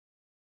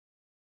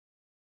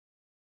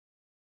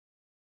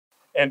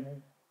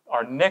And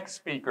our next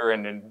speaker,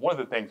 and then one of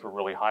the things we're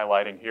really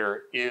highlighting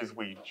here, is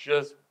we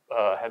just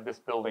had this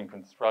building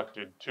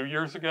constructed 2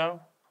 years ago,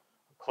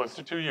 close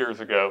to 2 years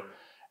ago,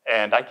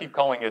 and I keep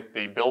calling it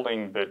the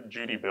building that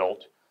Judy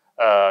built.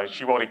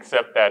 She won't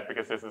accept that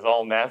because this is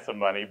all NASA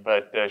money,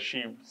 but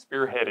she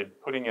spearheaded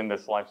putting in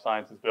this life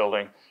sciences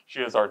building.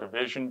 She is our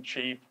division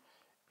chief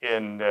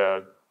in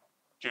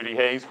Judy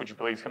Hayes. Would you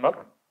please come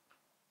up?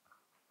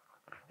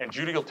 And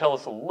Judy will tell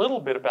us a little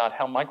bit about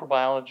how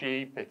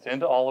microbiology fits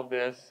into all of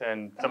this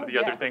and some of the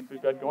other things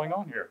we've got going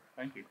on here.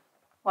 Thank you.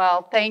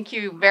 Well, thank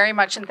you very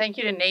much, and thank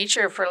you to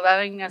Nature for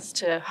letting us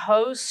to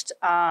host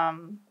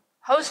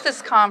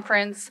this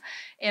conference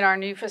in our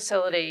new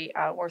facility.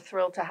 We're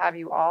thrilled to have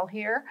you all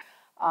here.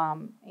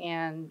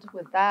 And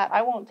with that,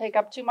 I won't take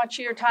up too much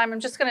of your time.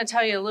 I'm just going to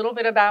tell you a little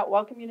bit about,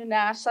 welcome you to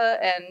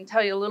NASA, and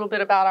tell you a little bit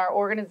about our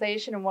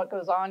organization and what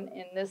goes on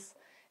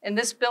in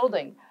this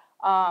building.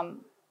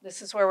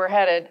 This is where we're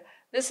headed.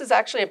 This is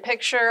actually a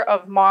picture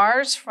of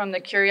Mars from the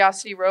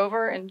Curiosity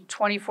rover in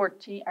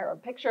 2014, or a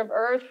picture of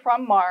Earth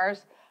from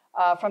Mars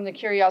from the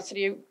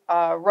Curiosity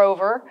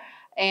rover.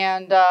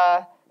 And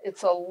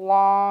it's a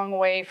long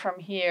way from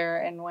here.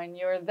 And when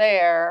you're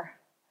there,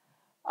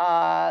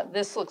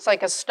 this looks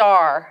like a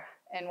star.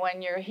 And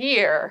when you're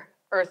here,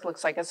 Earth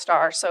looks like a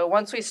star. So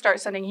once we start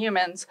sending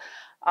humans,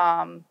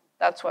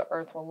 that's what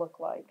Earth will look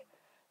like.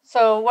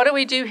 So what do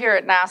we do here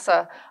at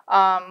NASA?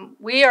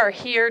 We are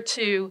here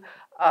to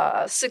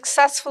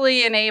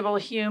successfully enable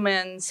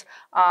humans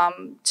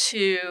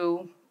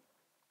to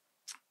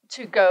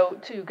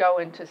go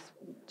into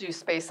do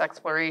space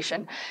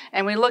exploration.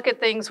 And we look at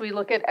things, we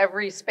look at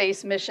every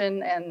space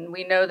mission, and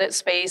we know that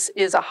space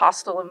is a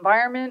hostile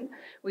environment.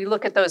 We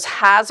look at those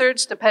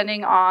hazards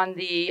depending on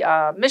the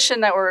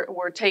mission that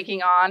we're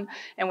taking on,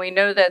 and we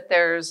know that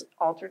there's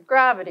altered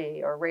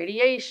gravity or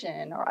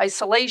radiation or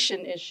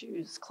isolation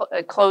issues,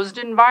 a closed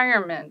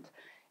environment,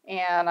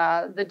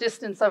 and the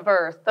distance of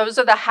Earth. Those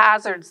are the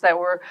hazards that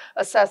we're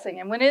assessing.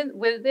 And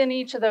within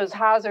each of those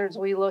hazards,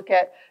 we look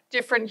at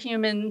different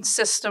human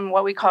system,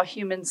 what we call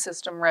human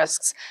system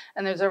risks.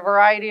 And there's a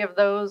variety of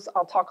those.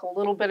 I'll talk a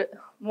little bit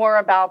more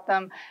about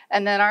them.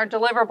 And then our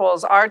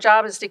deliverables, our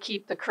job is to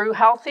keep the crew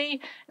healthy,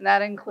 and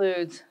that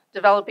includes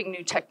developing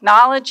new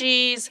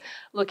technologies,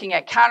 looking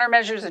at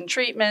countermeasures and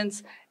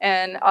treatments,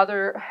 and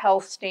other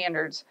health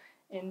standards.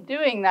 In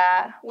doing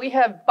that, we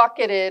have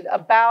bucketed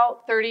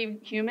about 30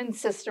 human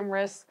system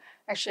risks.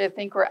 Actually, I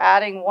think we're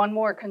adding one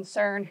more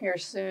concern here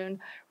soon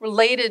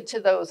related to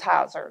those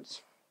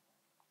hazards.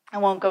 I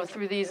won't go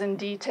through these in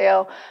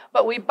detail,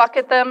 but we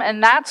bucket them,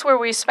 and that's where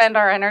we spend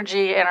our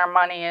energy and our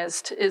money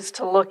is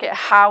to look at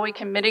how we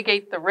can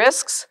mitigate the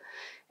risks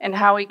and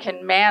how we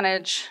can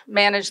manage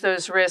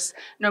those risks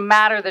no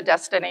matter the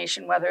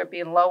destination, whether it be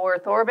in low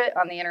Earth orbit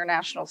on the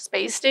International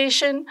Space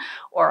Station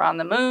or on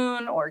the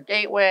moon or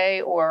Gateway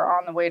or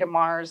on the way to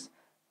Mars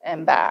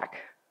and back.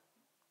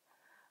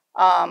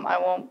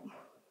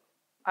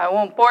 I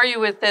won't bore you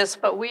with this,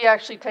 but we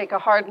actually take a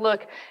hard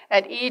look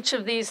at each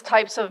of these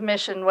types of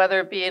mission, whether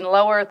it be in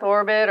low Earth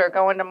orbit or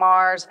going to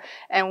Mars,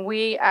 and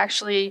we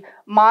actually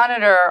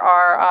monitor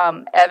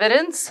our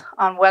evidence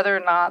on whether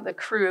or not the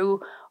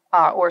crew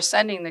or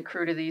sending the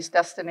crew to these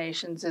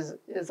destinations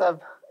is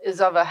of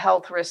a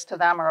health risk to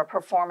them or a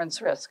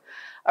performance risk.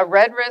 A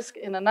red risk,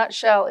 in a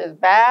nutshell, is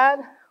bad.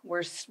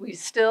 We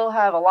still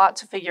have a lot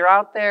to figure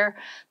out there.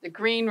 The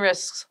green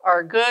risks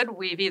are good.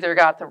 We've either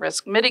got the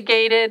risk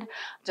mitigated,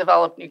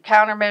 developed new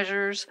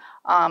countermeasures,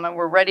 and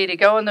we're ready to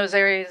go in those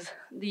areas.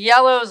 The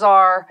yellows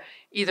are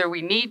either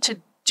we need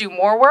to do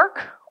more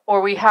work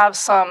or we have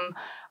some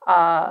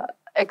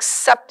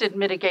accepted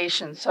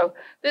mitigation. So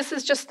this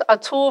is just a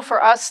tool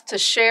for us to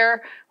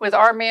share with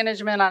our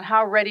management on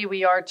how ready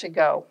we are to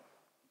go.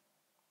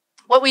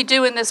 What we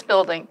do in this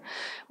building,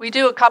 we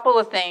do a couple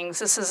of things.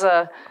 This is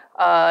an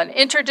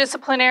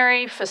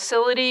interdisciplinary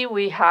facility.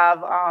 We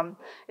have,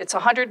 it's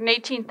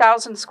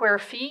 118,000 square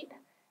feet,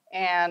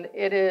 and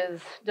it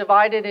is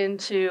divided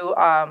into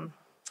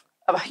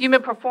a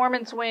human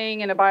performance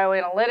wing and a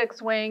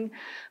bioanalytics wing.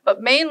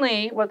 But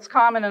mainly what's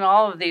common in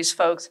all of these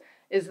folks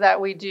is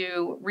that we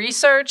do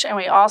research, and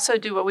we also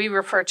do what we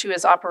refer to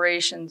as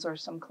operations or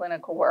some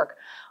clinical work.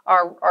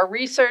 Our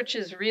research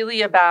is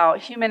really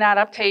about human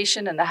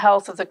adaptation and the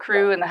health of the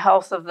crew and the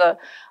health of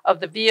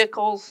the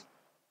vehicles.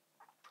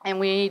 And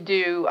we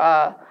do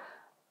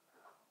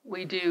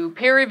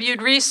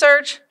peer-reviewed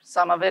research.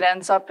 Some of it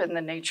ends up in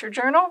the Nature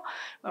Journal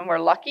when we're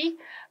lucky.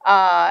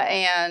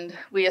 And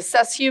we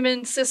assess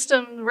human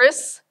system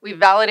risks. We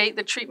validate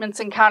the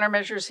treatments and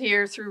countermeasures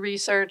here through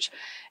research.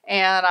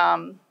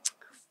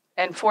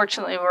 And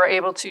fortunately, we're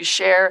able to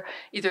share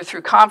either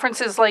through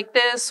conferences like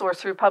this or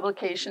through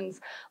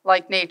publications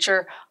like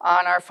Nature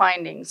on our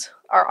findings.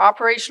 Our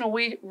operational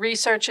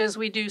research is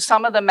we do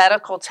some of the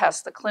medical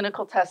tests, the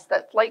clinical tests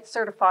that flight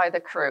certify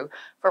the crew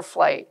for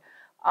flight.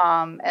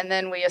 And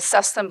then we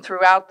assess them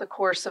throughout the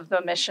course of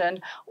the mission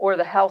or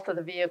the health of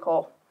the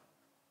vehicle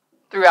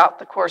throughout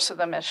the course of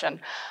the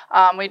mission.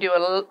 We do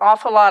an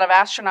awful lot of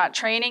astronaut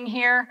training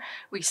here.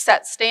 We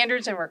set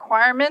standards and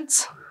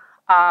requirements.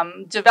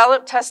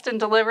 Develop, test, and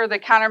deliver the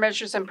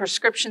countermeasures and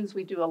prescriptions.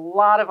 We do a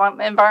lot of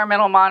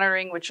environmental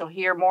monitoring, which you'll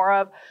hear more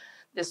of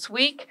this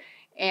week.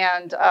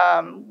 And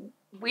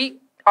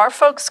our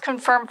folks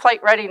confirm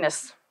flight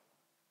readiness,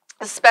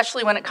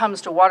 especially when it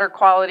comes to water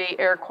quality,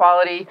 air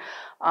quality,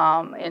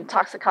 in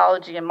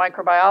toxicology and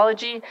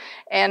microbiology.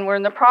 And we're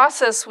in the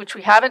process, which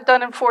we haven't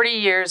done in 40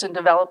 years, in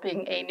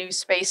developing a new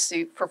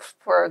spacesuit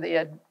for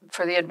the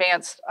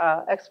advanced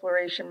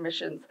exploration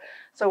missions.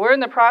 So we're in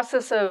the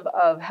process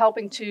of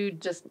helping to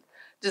just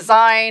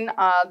design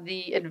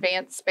the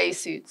advanced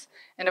spacesuits.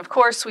 And of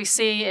course, we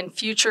see in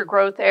future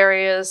growth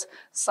areas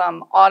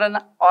some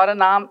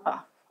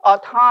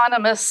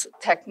autonomous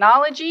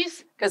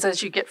technologies, because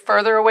as you get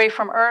further away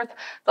from Earth,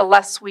 the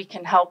less we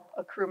can help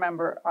a crew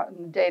member on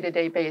a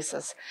day-to-day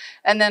basis.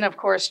 And then, of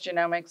course,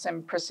 genomics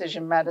and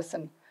precision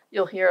medicine.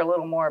 You'll hear a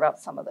little more about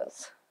some of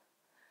this.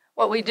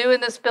 What we do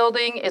in this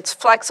building, it's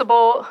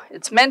flexible.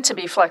 It's meant to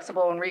be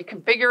flexible and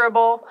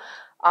reconfigurable.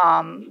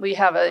 We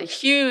have a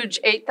huge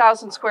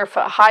 8,000 square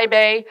foot high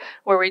bay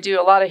where we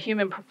do a lot of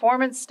human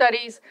performance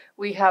studies.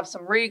 We have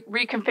some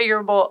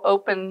reconfigurable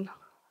open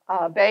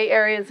bay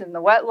areas in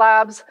the wet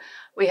labs.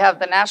 We have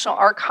the National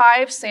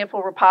Archives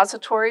sample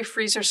repository,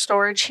 freezer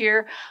storage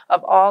here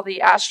of all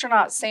the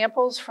astronaut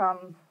samples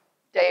from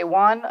day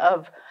one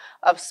of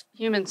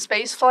human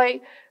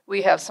spaceflight.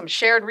 We have some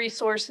shared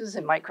resources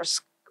in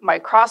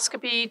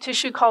microscopy,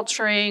 tissue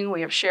culturing.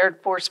 We have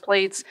shared force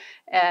plates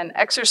and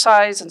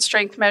exercise and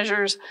strength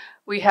measures.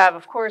 We have,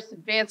 of course,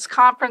 advanced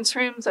conference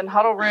rooms and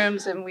huddle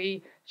rooms, and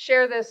we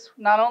share this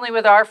not only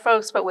with our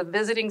folks, but with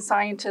visiting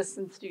scientists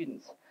and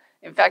students.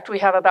 In fact, we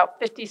have about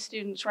 50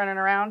 students running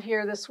around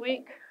here this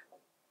week.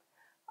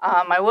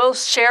 I will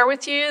share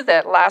with you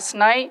that last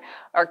night,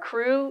 our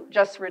crew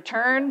just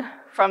returned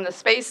from the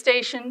space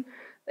station.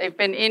 They've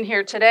been in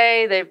here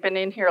today. They've been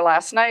in here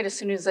last night as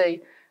soon as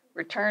they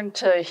returned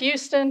to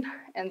Houston.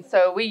 And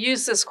so we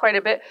use this quite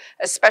a bit,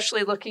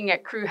 especially looking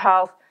at crew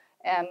health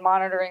and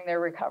monitoring their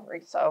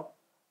recovery. So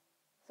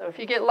if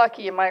you get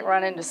lucky, you might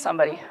run into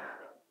somebody.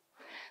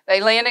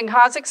 They land in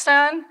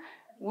Kazakhstan.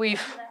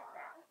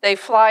 They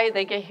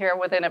get here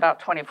within about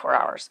 24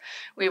 hours.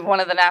 We have one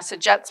of the NASA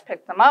jets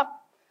pick them up,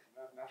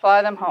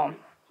 fly them home.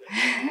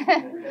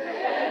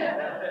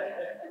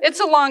 It's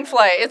a long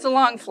flight.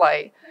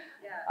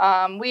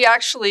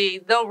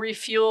 They'll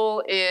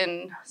refuel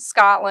in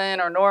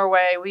Scotland or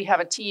Norway. We have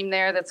a team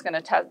there that's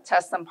going to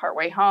test them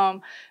partway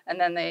home, and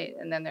then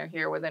they're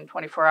here within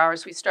 24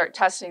 hours. We start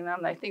testing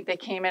them. I think they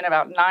came in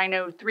about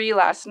 9:03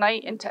 last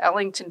night into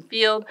Ellington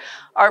Field.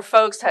 Our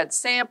folks had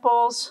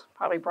samples.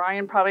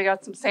 Brian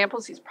got some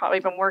samples. He's probably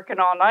been working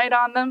all night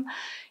on them.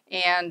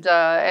 And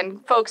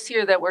folks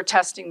here that we're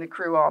testing the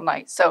crew all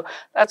night. So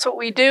that's what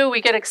we do. We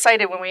get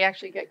excited when we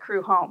actually get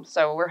crew home.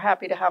 So we're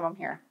happy to have them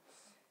here.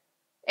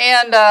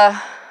 And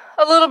a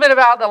little bit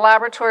about the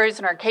laboratories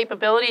and our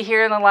capability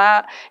here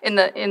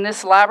in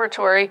this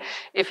laboratory.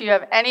 If you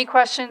have any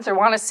questions or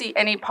want to see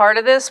any part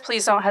of this,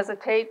 please don't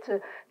hesitate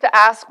to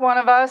ask one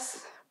of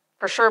us,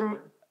 for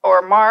sure,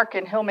 or Mark,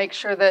 and he'll make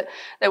sure that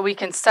we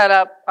can set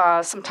up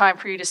some time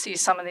for you to see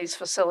some of these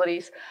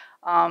facilities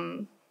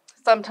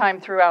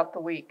sometime throughout the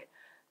week.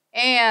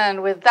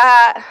 And with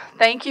that,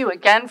 thank you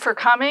again for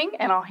coming,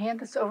 and I'll hand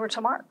this over to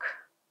Mark.